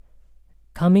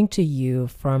coming to you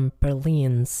from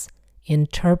Berlin's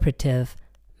interpretive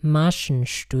Maschen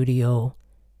studio.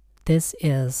 This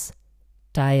is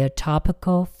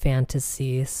Diatopical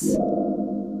Fantasies.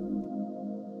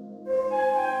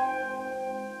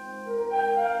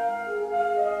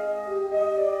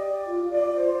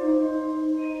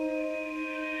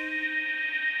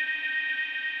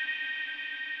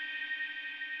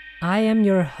 I am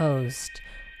your host,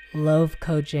 Loaf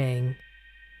Cozheng.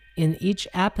 In each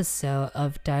episode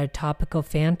of Diatopical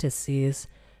Fantasies,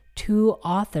 two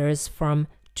authors from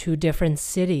two different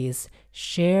cities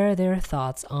share their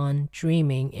thoughts on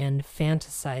dreaming and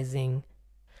fantasizing.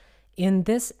 In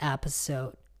this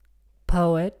episode,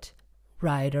 poet,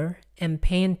 writer, and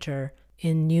painter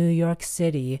in New York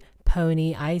City,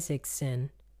 Pony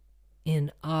Isaacsohn,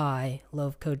 and I,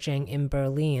 Loaf Cozheng in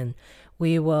Berlin,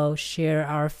 we will share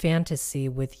our fantasy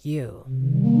with you.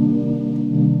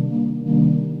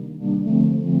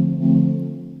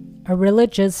 A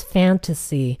Religious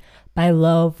Fantasy by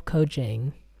Loaf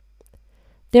Cozheng.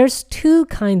 There's two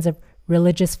kinds of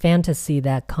religious fantasy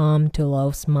that come to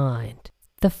Loaf's mind.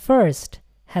 The first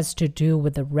has to do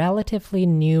with a relatively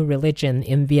new religion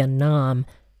in Vietnam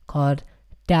called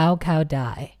Dao Cao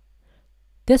Dai.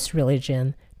 This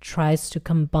religion tries to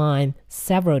combine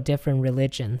several different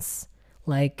religions,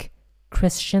 like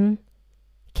Christian,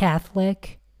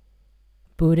 Catholic,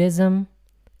 Buddhism,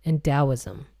 and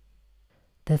Taoism.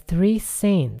 The three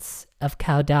saints of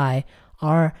Cao Dai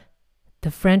are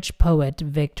the French poet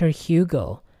Victor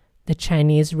Hugo, the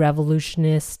Chinese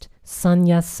revolutionist Sun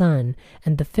Yat-sen,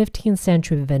 and the 15th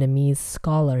century Vietnamese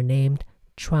scholar named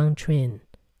Truong Trinh.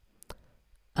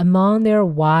 Among their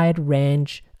wide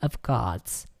range of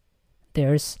gods,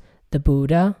 there's the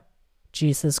Buddha,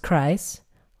 Jesus Christ,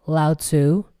 Lao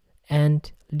Tzu,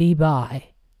 and Li Bai.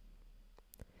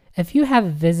 If you have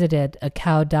visited a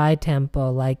Cao Dai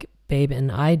temple like Babe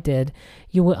and I did,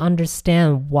 you will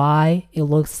understand why it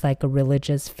looks like a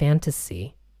religious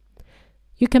fantasy.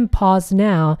 You can pause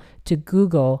now to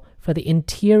Google for the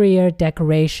interior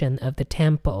decoration of the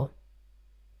temple.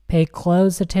 Pay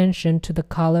close attention to the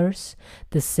colors,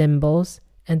 the symbols,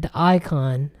 and the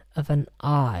icon of an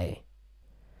eye.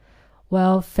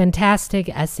 Well, fantastic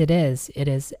as it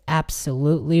is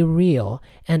absolutely real,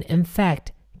 and in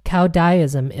fact, Cao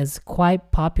Daism is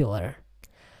quite popular.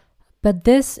 But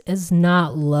this is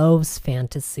not Loaf's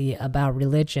fantasy about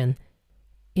religion.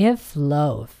 If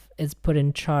Loaf is put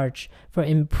in charge for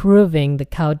improving the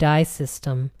Cao Dai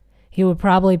system, he would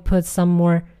probably put some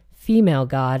more female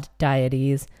god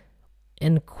deities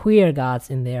and queer gods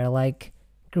in there, like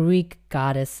Greek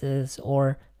goddesses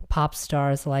or pop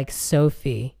stars like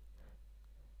Sophie.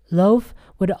 Loaf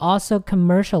would also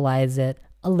commercialize it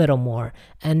a little more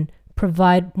and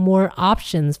provide more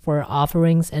options for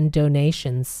offerings and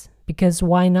donations, because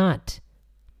why not?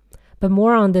 But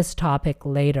more on this topic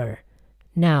later.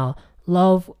 Now,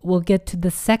 Loaf will get to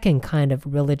the second kind of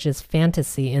religious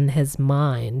fantasy in his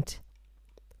mind.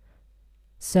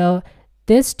 So,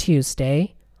 this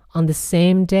Tuesday, on the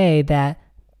same day that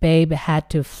Babe had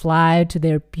to fly to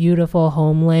their beautiful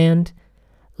homeland,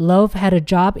 Loaf had a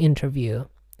job interview.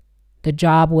 The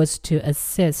job was to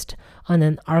assist on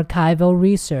an archival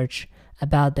research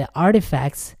about the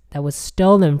artifacts that was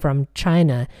stolen from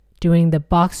China during the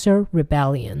Boxer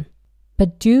Rebellion.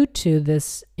 But due to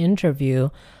this interview,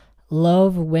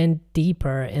 Loaf went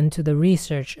deeper into the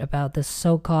research about the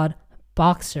so-called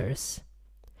Boxers.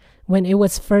 When it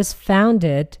was first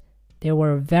founded, they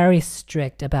were very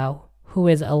strict about who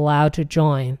is allowed to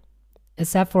join,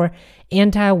 except for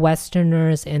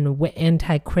anti-Westerners and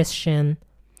anti-Christian.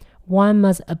 One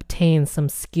must obtain some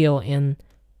skill in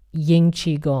Yin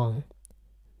Qigong.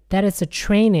 That is a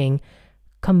training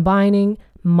combining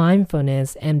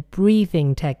mindfulness and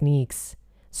breathing techniques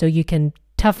so you can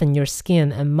toughen your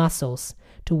skin and muscles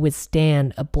to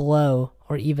withstand a blow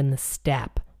or even a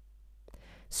stab.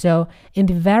 So, in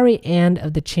the very end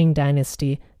of the Qing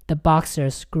dynasty, the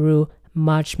Boxers grew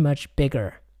much, much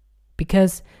bigger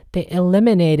because they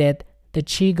eliminated the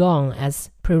Qigong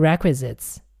as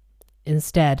prerequisites.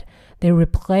 Instead, they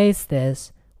replaced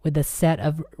this with a set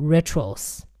of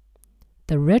rituals.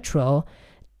 The ritual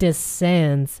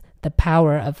descends the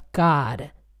power of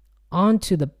God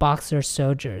onto the Boxer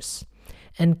soldiers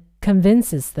and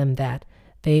convinces them that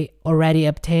they already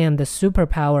obtained the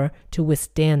superpower to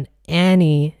withstand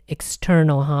any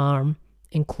external harm,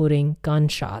 including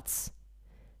gunshots.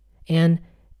 And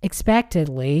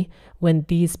expectedly, when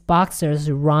these Boxers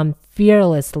run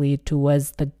fearlessly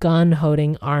towards the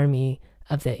gun-holding army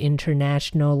of the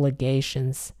international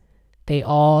legations, they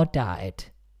all died.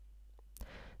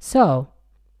 So,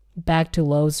 back to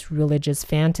Loaf's religious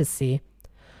fantasy,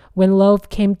 When Loaf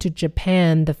came to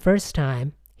Japan the first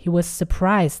time, he was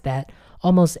surprised that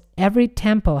almost every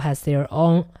temple has their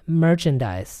own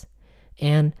merchandise,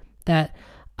 and that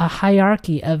a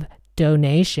hierarchy of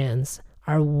donations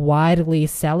are widely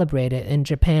celebrated in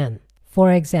Japan.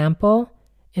 For example,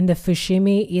 in the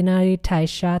Fushimi Inari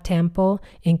Taisha Temple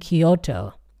in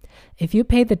Kyoto, if you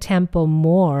pay the temple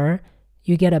more,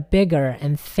 you get a bigger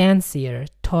and fancier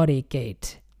torii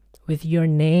gate with your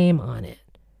name on it.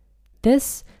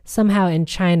 This, somehow in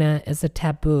China, is a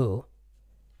taboo.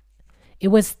 It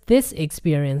was this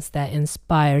experience that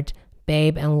inspired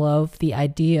Babe and Loaf the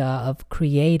idea of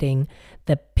creating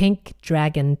the Pink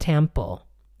Dragon Temple,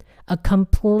 a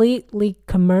completely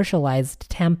commercialized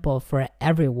temple for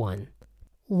everyone.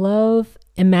 Loaf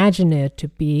imagined it to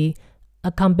be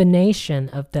a combination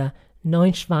of the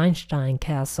Neuschwanstein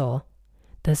Castle,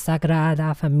 the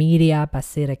Sagrada Familia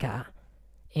Basilica,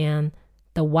 and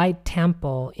the White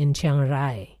Temple in Chiang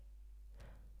Rai.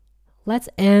 Let's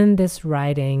end this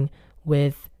writing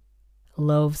with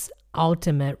Loaf's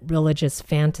ultimate religious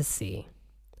fantasy.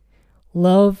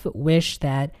 Loaf wished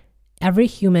that every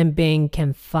human being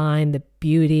can find the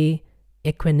beauty,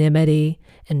 equanimity,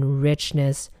 and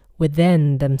richness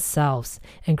within themselves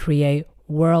and create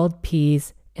world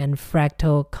peace and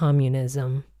fractal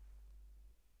communism.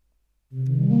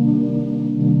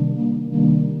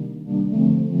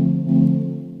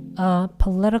 A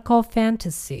political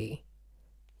fantasy,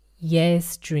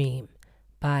 Ye's Dream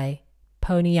by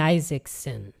Pony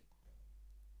Isaacsohn.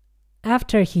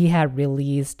 After he had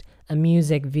released a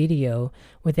music video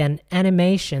with an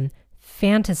animation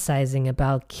fantasizing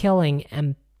about killing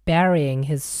and burying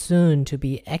his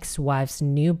soon-to-be ex-wife's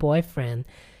new boyfriend,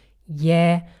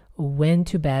 Ye went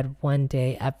to bed one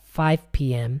day at 5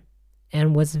 p.m.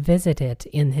 and was visited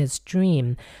in his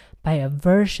dream by a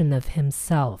version of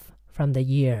himself from the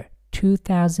year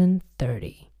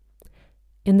 2030.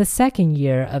 In the second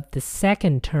year of the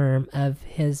second term of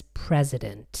his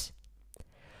president.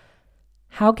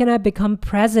 "How can I become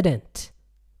president?"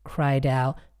 cried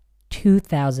out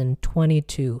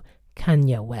 2022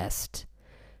 Kanye West.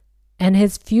 And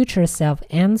his future self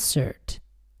answered,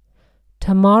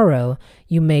 "Tomorrow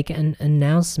you make an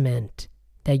announcement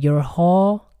that your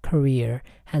whole career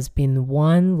has been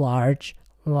one large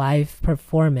live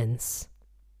performance,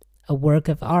 a work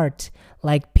of art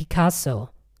like Picasso,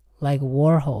 like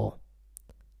Warhol.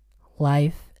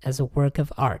 Life as a work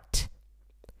of art."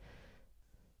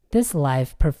 This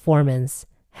live performance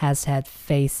has had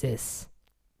phases.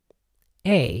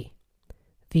 A.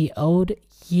 The old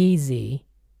Yeezy.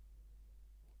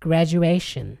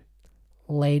 Graduation.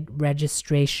 Late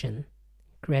registration.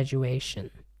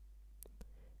 Graduation.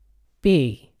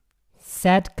 B.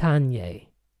 Sad Kanye.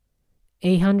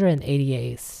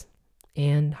 888s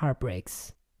and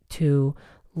Heartbreaks. To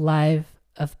Live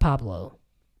of Pablo.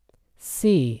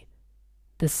 C.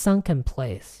 The Sunken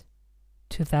Place.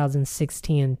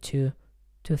 2016 to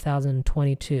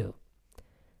 2022.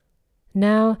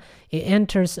 Now it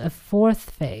enters a fourth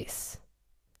phase,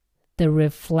 the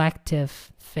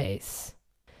reflective phase,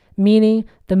 meaning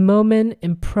the moment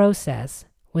in process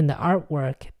when the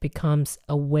artwork becomes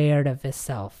aware of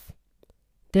itself.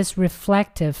 This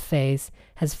reflective phase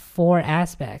has 4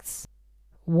 aspects.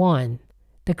 1.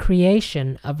 The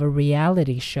creation of a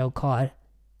reality show called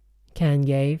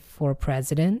Kanye for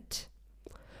President,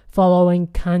 following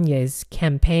Kanye's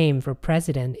campaign for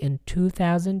president in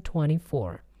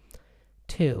 2024.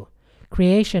 2.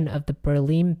 Creation of the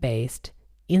Berlin-based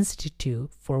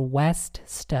Institute for West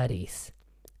Studies,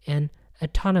 an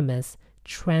autonomous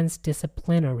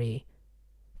transdisciplinary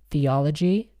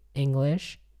theology,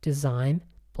 English, design,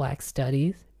 Black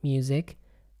studies, music,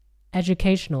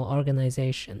 educational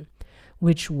organization,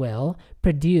 which will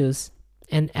produce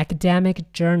an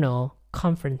academic journal,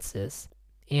 conferences,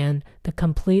 and the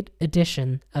complete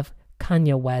edition of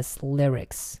Kanye West's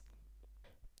lyrics.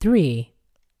 3.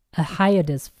 A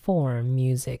hiatus form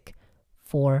music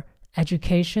for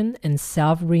education and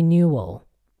self-renewal.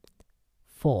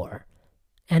 4.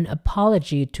 An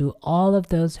apology to all of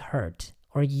those hurt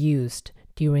or used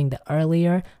during the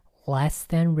earlier, less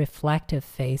than reflective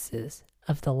phases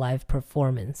of the live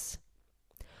performance.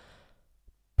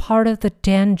 Part of the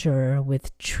danger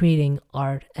with treating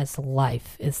art as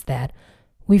life is that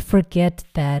we forget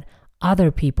that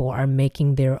other people are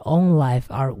making their own life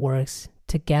artworks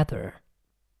together.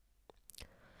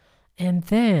 And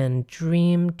then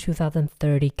Dream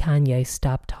 2030 Kanye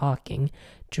stopped talking.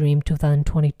 Dream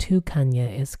 2022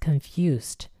 Kanye is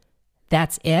confused.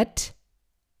 That's it?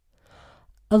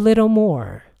 A little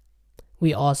more.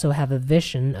 We also have a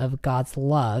vision of God's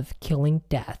love killing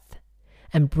death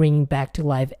and bringing back to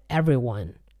life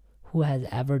everyone who has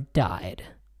ever died.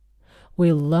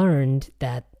 We learned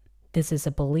that this is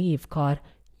a belief called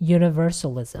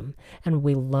universalism, and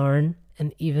we learn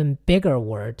an even bigger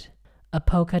word,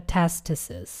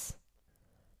 apokatastasis,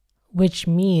 which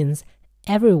means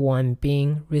everyone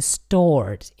being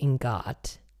restored in God.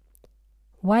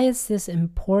 Why is this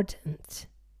important?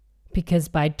 Because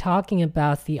by talking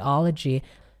about theology,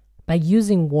 by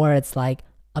using words like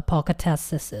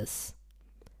apokatastasis,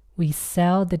 we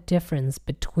sell the difference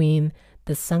between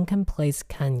the sunken place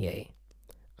Kanye,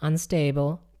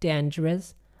 unstable,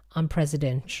 dangerous,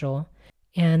 unpresidential,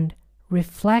 and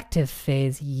reflective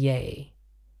phase Ye,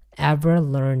 ever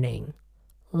learning,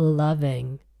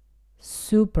 loving,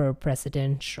 super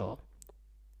presidential.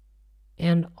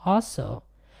 And also,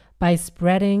 by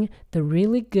spreading the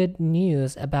really good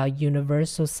news about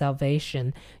universal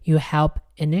salvation, you help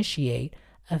initiate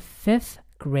a fifth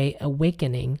great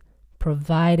awakening,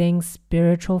 providing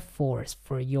spiritual force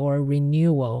for your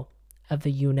renewal of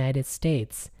the United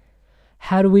States.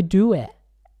 How do we do it?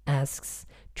 Asks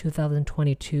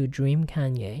 2022 Dream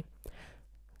Kanye.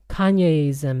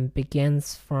 Kanyeism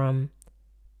begins from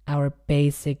our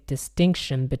basic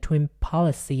distinction between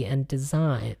policy and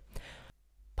design.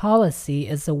 Policy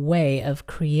is a way of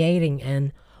creating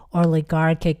an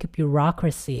oligarchic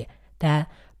bureaucracy that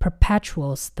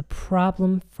perpetuates the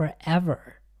problem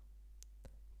forever.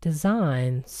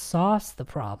 Design solves the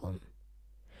problem.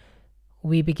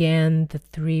 We began the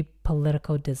 3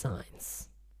 political designs.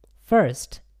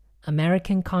 First,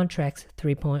 American Contracts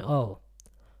 3.0.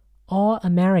 All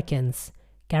Americans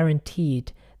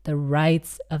guaranteed the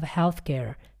rights of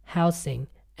healthcare, housing,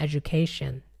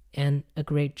 education, and a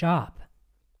great job.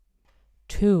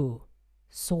 2.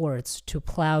 Swords to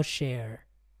Plowshare.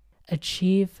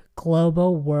 Achieve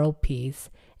global world peace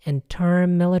and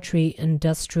turn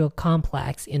military-industrial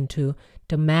complex into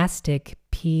domestic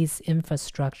peace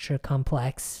infrastructure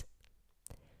complex.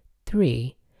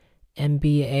 3.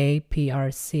 MBA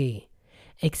PRC.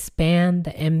 Expand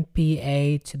the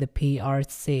MBA to the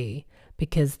PRC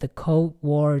because the Cold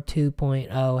War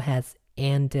 2.0 has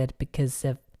ended because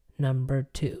of number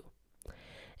 2.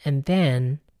 And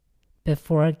then,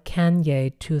 before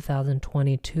Kanye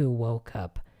 2022 woke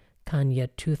up, Kanye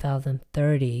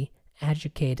 2030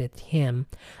 educated him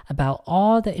about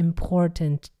all the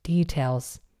important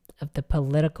details of the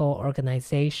political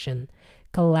organization,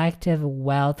 collective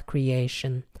wealth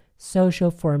creation,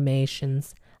 social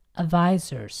formations,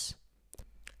 advisors.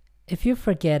 If you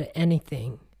forget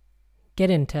anything,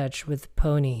 get in touch with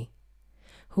Pony,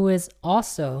 who is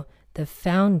also the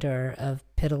founder of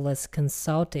Pitiless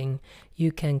Consulting.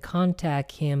 You can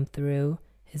contact him through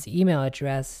his email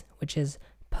address, which is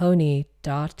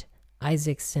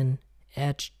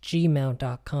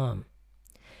pony.isaacsohn@gmail.com.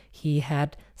 He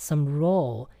had some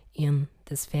role in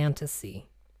this fantasy.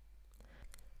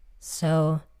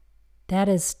 So that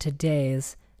is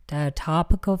today's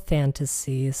Diatopical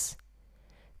Fantasies.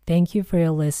 Thank you for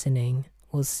your listening.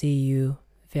 We'll see you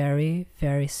very,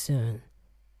 very soon.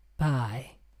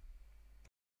 Bye.